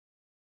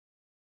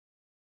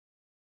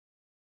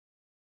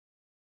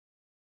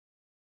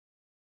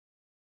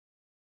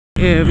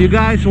if you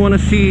guys want to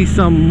see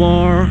some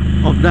more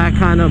of that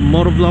kind of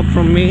motovlog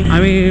from me, I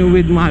mean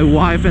with my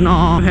wife and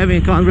all,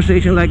 having a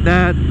conversation like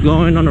that,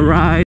 going on a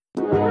ride.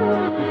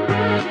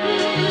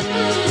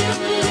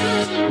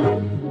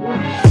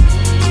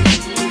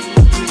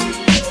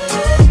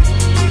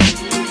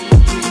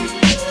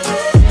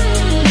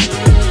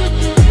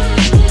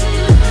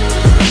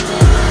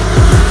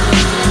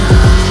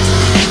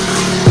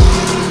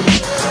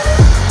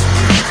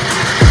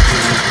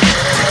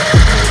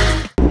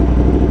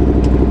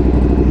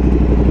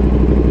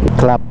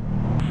 Clap.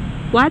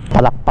 What?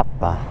 Palakpak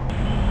pa.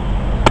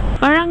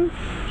 Parang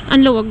ang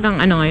luwag ng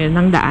ano ngayon,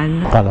 ng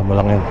daan. Kala mo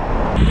lang yun.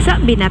 Sa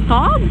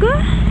Binatog?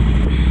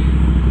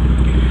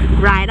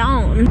 Right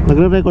on.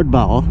 Nagre-record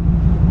ba ako?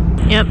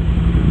 Yep.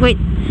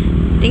 Wait.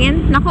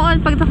 Tingin.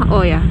 Naka-on pag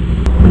oh yeah.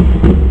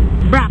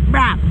 Brap,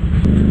 brap.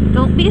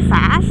 Don't be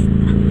fast.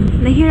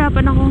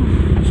 Nahihirapan ako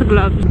sa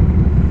gloves.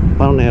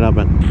 Parang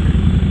nahihirapan?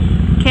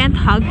 Can't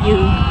hug you.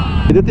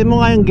 Pidutin mo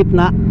nga yung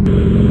gitna.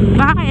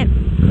 Bakit?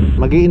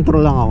 Mag-i-intro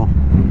lang ako.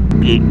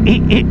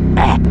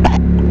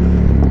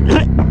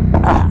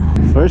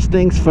 First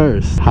things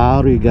first,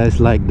 how do you guys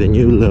like the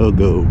new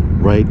logo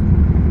right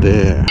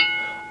there?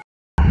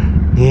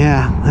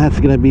 Yeah,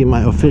 that's gonna be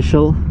my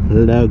official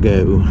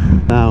logo.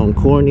 Sound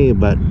corny,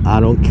 but I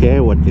don't care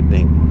what you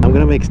think. I'm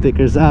gonna make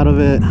stickers out of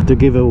it to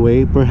give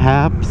away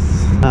perhaps.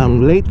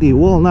 Lately,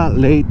 well not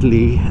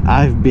lately,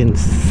 I've been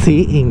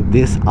seeing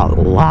this a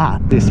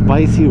lot. This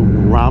spicy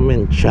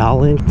ramen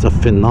challenge. It's a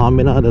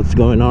phenomenon that's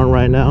going on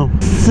right now.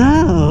 So,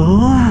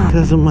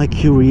 because of my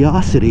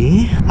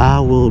curiosity, I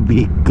will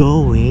be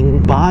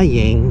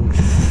buying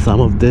some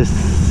of this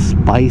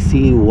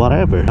spicy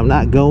whatever. I'm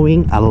not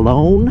going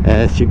alone,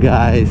 as you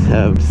guys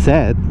have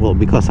said. Well,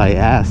 because I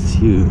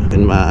asked you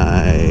in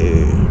my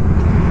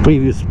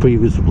previous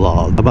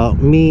vlog about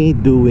me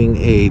doing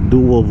a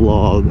dual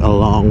vlog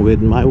along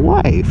with my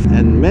wife,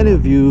 and many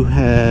of you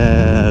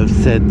have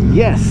said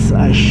yes,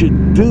 I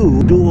should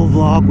do dual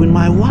vlog with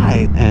my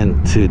wife, and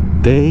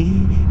today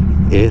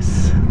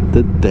is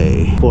the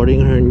day.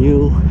 Sporting her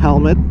new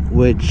helmet,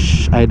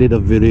 which I did a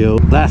video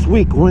last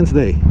week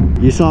Wednesday.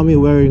 You saw me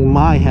wearing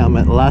my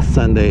helmet last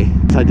Sunday,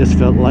 so I just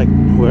felt like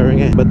wearing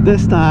it. But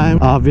this time,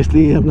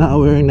 obviously I'm not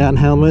wearing that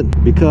helmet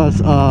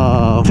because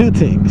of two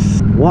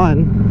things.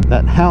 One,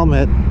 that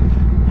helmet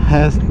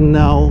has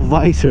no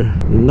visor,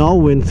 no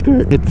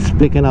windskirt. It's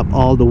picking up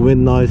all the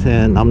wind noise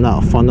and I'm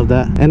not fond of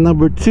that. And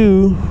number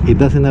two, it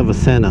doesn't have a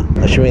Sena,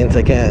 which means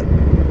I can't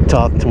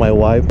talk to my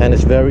wife, and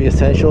it's very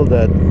essential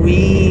that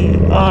we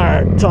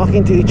are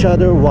talking to each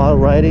other while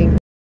riding.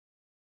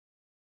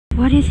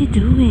 What is he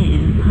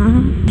doing,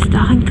 huh? He's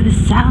talking to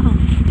himself.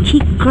 He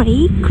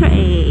cray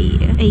cray.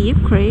 Are you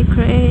cray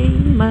cray,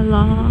 my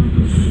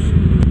loves?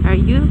 Are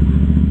you?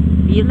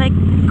 You like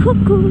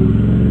cuckoo?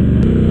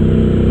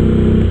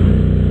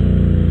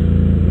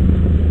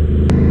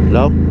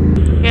 Hello?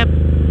 Yep.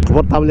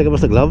 Komportable ka ba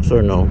sa gloves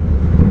or no?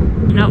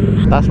 No.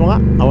 Taas mo nga,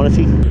 I wanna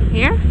see.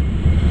 Here?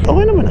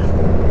 Okay naman ah.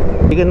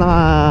 Hindi ka na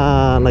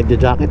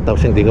nagja-jacket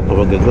tapos hindi ka pa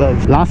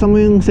mag-gloves. Lakasan mo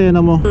yung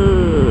Sena mo.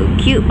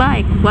 Cute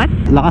bike. What?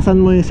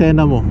 Lakasan mo yung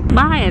Sena mo.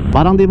 Bakit?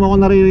 Parang di mo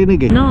ako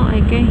naririnig eh. No,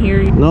 I can't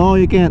hear you. No,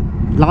 you can't.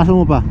 Lakasan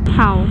mo pa.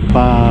 How?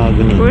 Pa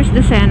ganyan. Where's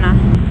the Sena?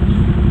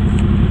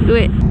 Do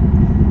it.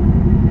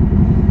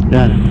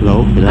 Yan.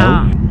 Hello? Hello?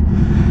 Ah.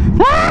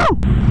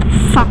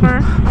 Fucker.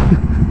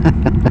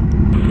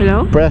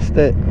 Hello? Pressed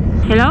it.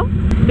 Hello?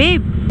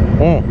 Babe?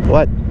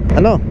 What?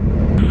 Ano?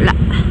 Wala.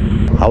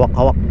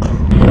 Hawak-hawak.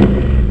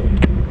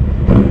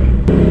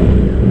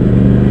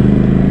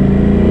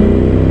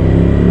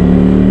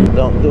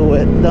 Don't do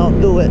it. Don't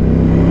do it.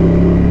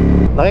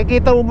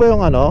 Nakikita mo ba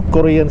yung ano,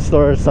 Korean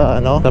store sa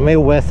ano, sa may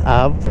West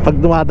Ave? Pag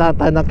dumadaan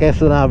tayo ng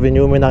Quezon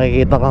Avenue, may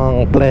nakikita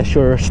kang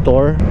pleasure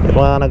store. Yung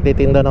mga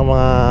nagtitinda ng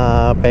mga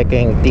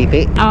peking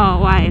titi.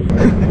 Oh, why?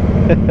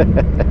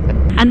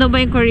 Ano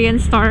ba yung Korean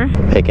store?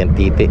 Peking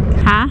titi.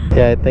 Ha?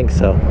 Yeah, I think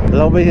so.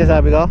 Alam mo ba yung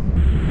sinasabi ko?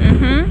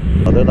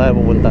 Doon tayo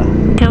pupunta.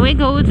 Can we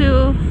go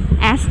to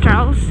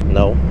Astrals?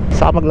 No.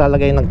 Saan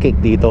maglalagay ng cake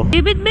dito?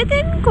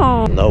 Bibit-bitin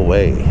ko. No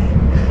way.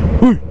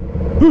 Huy!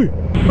 Huy!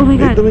 Oh my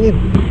god. Tumingin.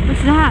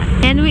 What's that?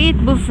 Can we eat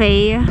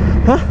buffet?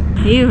 Huh?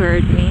 You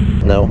heard me.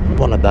 No.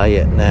 I'm on a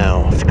diet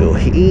now. Let's go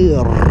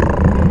here.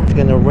 It's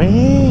gonna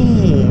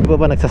rain. Di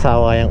ba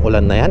nagsasawa kayang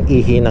ulan na yan?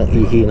 Ihi ng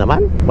ihi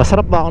naman.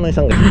 Masarap ba ako ng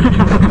isang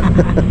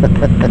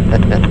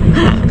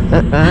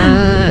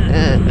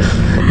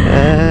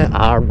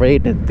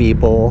R-rated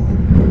people.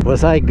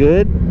 Was I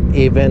good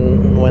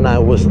even when I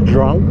was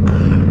drunk?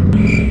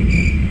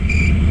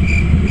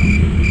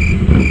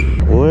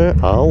 Where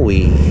are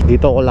we?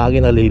 Dito ako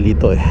lagi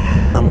nalilito eh.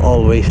 I'm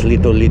always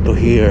lito-lito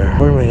here.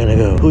 Where am I gonna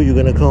go? Who you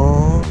gonna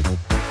call?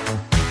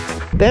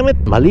 Damn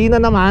it, mali na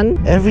naman.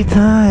 Every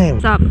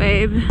time. What's up,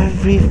 babe?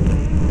 Every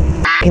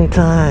f***ing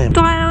time. Ito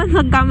ka naman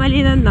nagkamali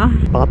nun, no?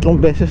 Pangatlong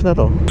beses na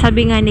to.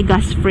 Sabi nga ni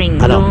Gus Fring,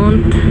 Ano?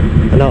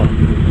 No.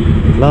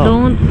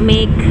 Don't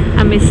make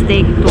a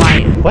mistake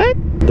twice. What?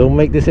 Don't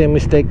make the same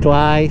mistake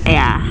twice.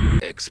 Yeah.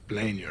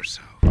 Explain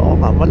yourself. Oo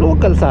nga,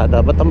 maluwag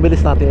kalsada. Ba't ang bilis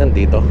natin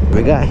nandito?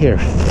 We got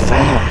here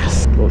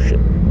fast. Oh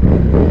shit.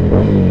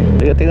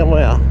 Sige, tingnan mo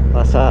yan.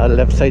 Nasa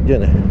left side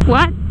yun eh.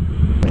 What?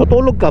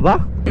 Tutulog ka ba?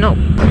 No.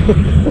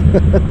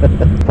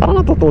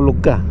 Parang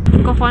natutulog ka.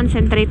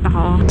 Concentrate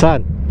ako.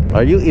 Son,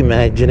 are you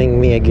imagining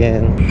me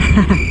again?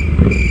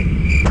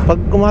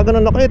 Pag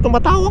gumaganon ako,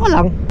 tumatawa ka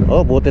lang.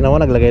 Oh, buti naman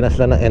naglagay na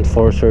sila ng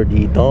enforcer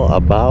dito.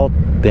 About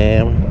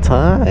damn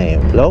time.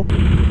 Hello?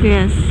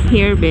 Yes,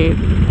 here babe.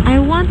 I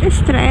want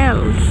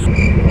Estrels.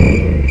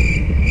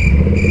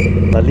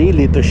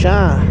 Nalilito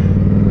siya.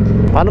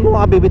 Paano mo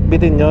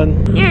makabibit-bitin yon?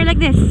 Here, like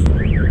this.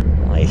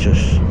 Ay,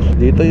 sus.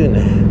 Dito yun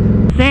eh.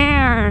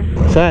 There.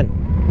 Saan?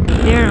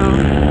 There, oh.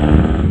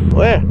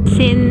 Where?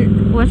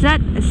 Was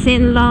that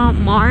Sinla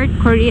Mart?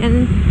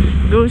 Korean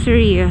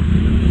grocery.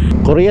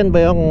 Korean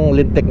ba yung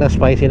lintik na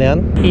spicy na yan?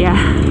 Yeah.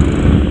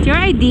 It's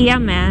your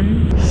idea,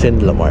 man.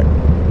 Sinlamart.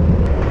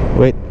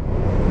 Wait.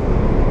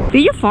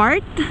 Did you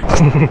fart?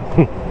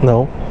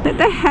 No. What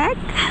the heck?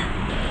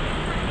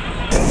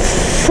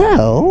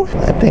 So,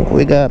 I think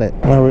we got it.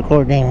 We're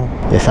recording.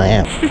 Yes, I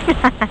am.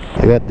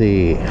 I got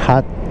the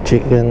hot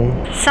chicken.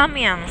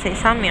 Samyang. Say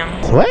Samyang.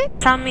 What?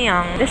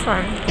 Samyang. This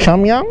one.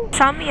 Samyang?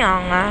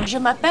 Samyang. Je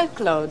m'appelle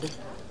Claude.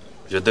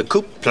 Je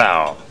découpe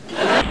plow.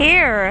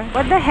 Here.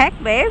 What the heck,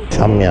 babe?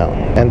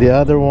 Samyang. And the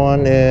other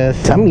one is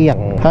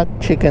samyang. Hot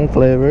chicken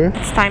flavor.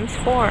 It's times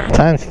 4.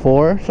 Times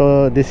 4.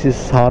 So this is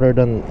hotter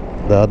than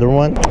the other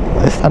one.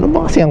 Ano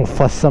ba kasi ang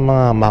fuss sa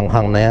mga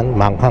manghang na yan?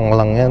 Manghang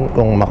lang yan.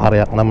 Kung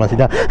makareact naman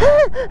sila.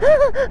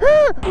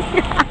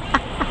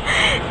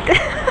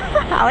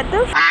 What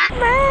the f***,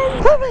 man?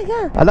 Oh my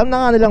God. Alam na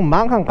nga nilang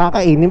manghang,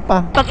 kakainin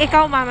pa. Pag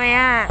ikaw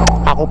mamaya.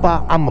 Ako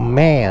pa, I'm a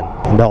man.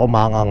 Hindi ako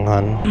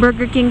manganghan.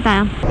 Burger King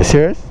tayo. You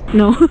serious?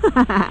 No.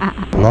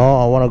 No,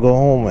 I wanna go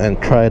home and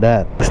try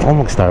that. Gusto ko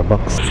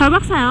mag-Starbucks.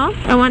 Starbucks tayo?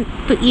 I want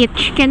to eat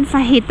chicken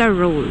fajita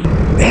roll.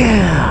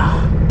 Yeah.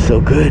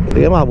 So good.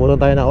 Sige, makabutan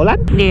tayo ng ulan.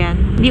 Hindi yan.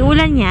 Di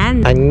ulan yan.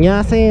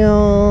 Annyeonghaseyo.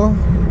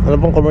 Ano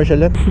bang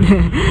commercial yan?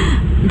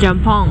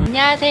 Jampong.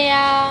 안녕하세요.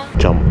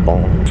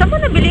 Jampong. Saan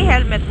mo nabili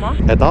helmet mo?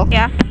 Ito?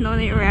 Yeah, no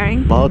that you're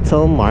wearing.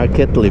 Motel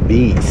Market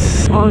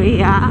Libis. Oh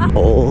yeah.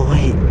 Oh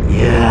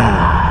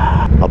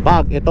yeah.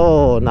 Kapag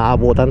ito,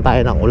 naabutan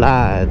tayo ng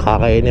ulan,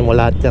 kakainin mo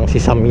lahat yung si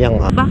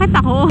Samyang. Bakit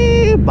ako?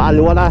 Eh,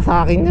 baliwala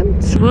sa akin yan.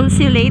 We'll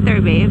see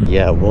later, babe.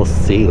 Yeah, we'll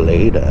see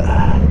later.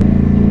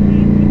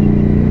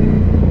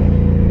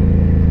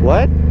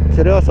 What?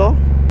 Seryoso?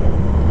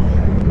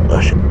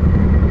 Oh shit.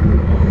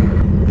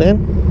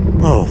 Then?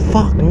 Oh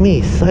fuck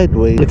me,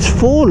 sideways. It's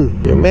full.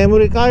 Your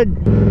memory card.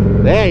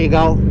 There you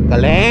go.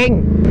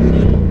 Galing.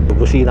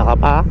 Busina ka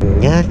pa.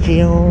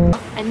 Annyeonghaseyo.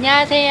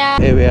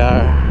 안녕하세요. Here we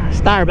are.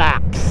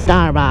 Starbucks.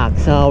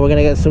 Starbucks. So we're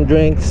gonna get some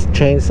drinks,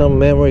 change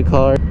some memory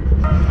card.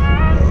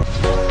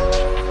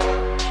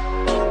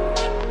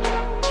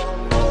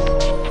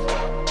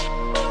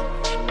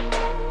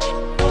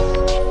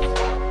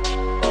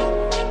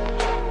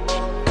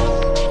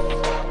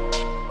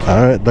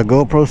 Alright, the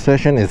GoPro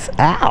session is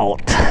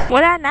out.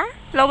 Wala na?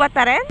 Lowbat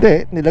na rin?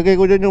 Hindi, nilagay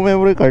ko dyan yung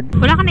memory card.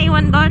 Wala ka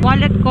naiwan doon?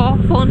 Wallet ko?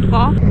 Phone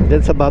ko? Dyan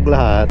sa bag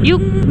lahat.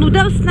 Yung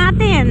noodles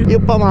natin?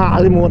 Yung pa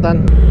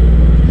makakalimutan.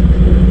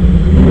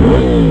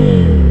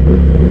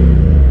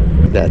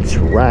 That's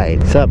right.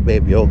 What's up,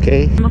 babe? You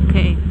okay?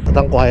 Okay. At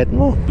ang quiet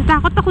mo.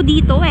 Natakot ako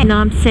dito eh.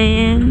 No, I'm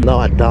saying.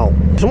 No, I don't.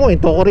 Gusto mo,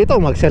 hinto ko rito.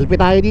 Mag-selfie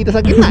tayo dito sa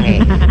gitna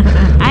eh.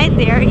 I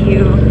dare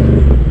you.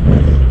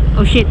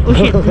 Oh shit,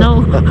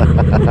 no.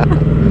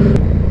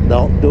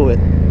 Don't do it.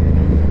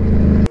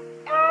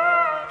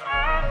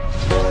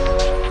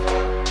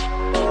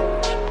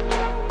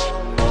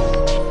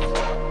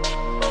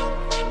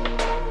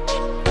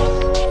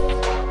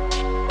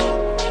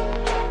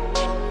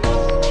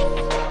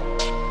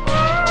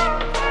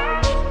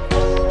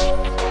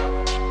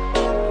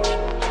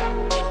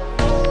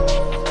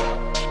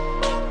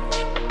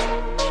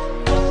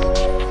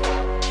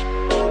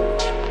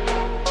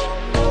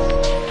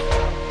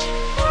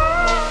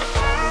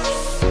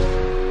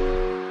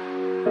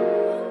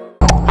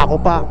 Ako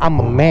pa, I'm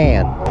a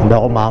man. Hindi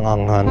ako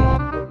manganghan.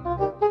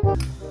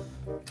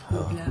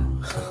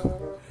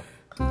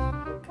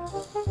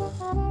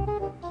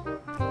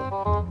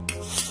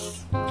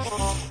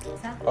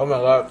 Oh my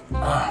God.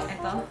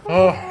 Ito?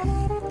 Oh.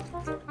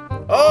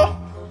 Oh.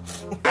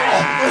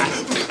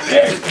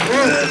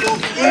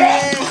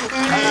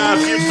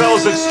 If you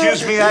fellas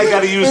excuse me, I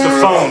gotta use the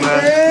phone, man.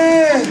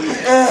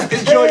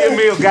 Enjoy your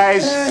meal,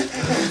 guys.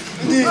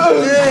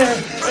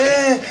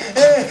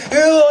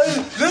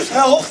 This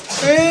helps.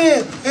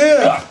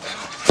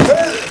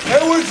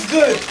 That works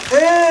good.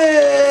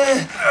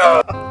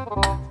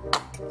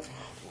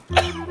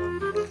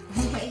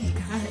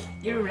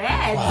 You're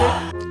red.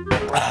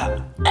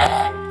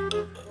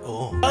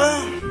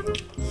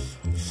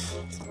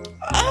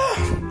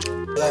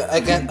 I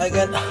can't.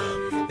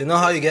 You know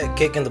how you get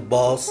kicked in the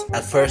balls?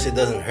 At first it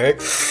doesn't hurt,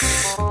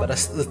 but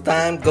as the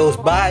time goes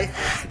by,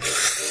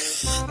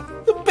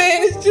 the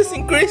pain is just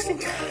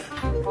increasing.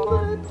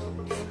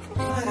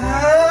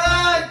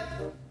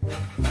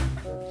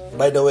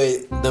 by the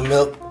way, the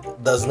milk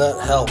does not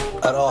help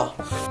at all.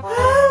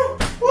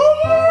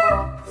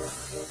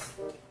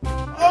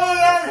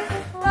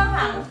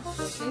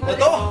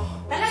 Ito!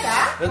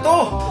 Talaga? Ito!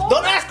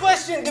 Don't ask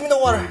question! Give me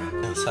the water!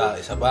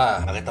 Isa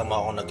ba? Nakita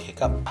mo ako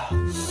nag-hiccup.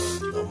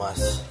 No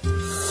mas.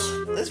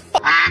 It's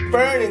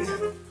burning!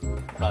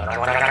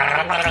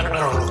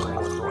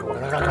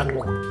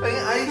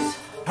 Ice!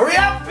 Hurry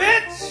up,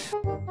 bitch!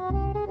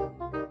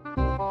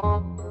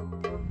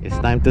 It's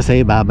time to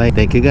say bye-bye.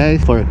 Thank you guys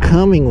for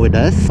coming with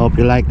us.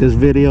 Hope you like this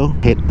video.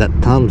 Hit that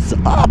thumbs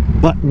up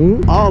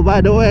button. Oh,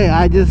 by the way,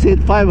 I just hit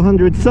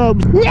 500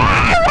 subs.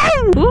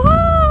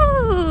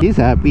 He's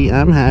happy,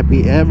 I'm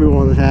happy,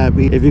 everyone's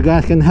happy. If you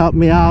guys can help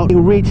me out,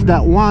 reach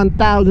that 1,000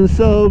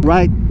 subs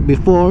right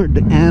before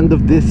the end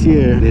of this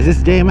year. This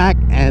is J-Mac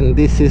and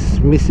this is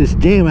Mrs.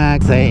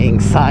 J-Mac saying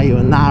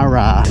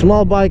sayonara.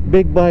 Small bike,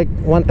 big bike,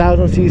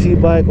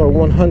 1000cc bike or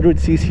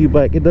 100cc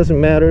bike, it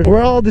doesn't matter.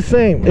 We're all the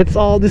same. It's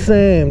all the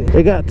same.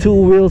 They got two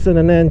wheels and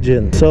an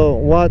engine. So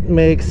what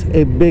makes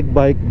a big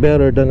bike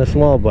better than a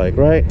small bike,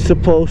 right? It's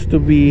supposed to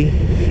be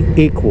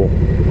equal.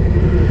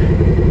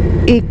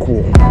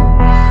 Equal.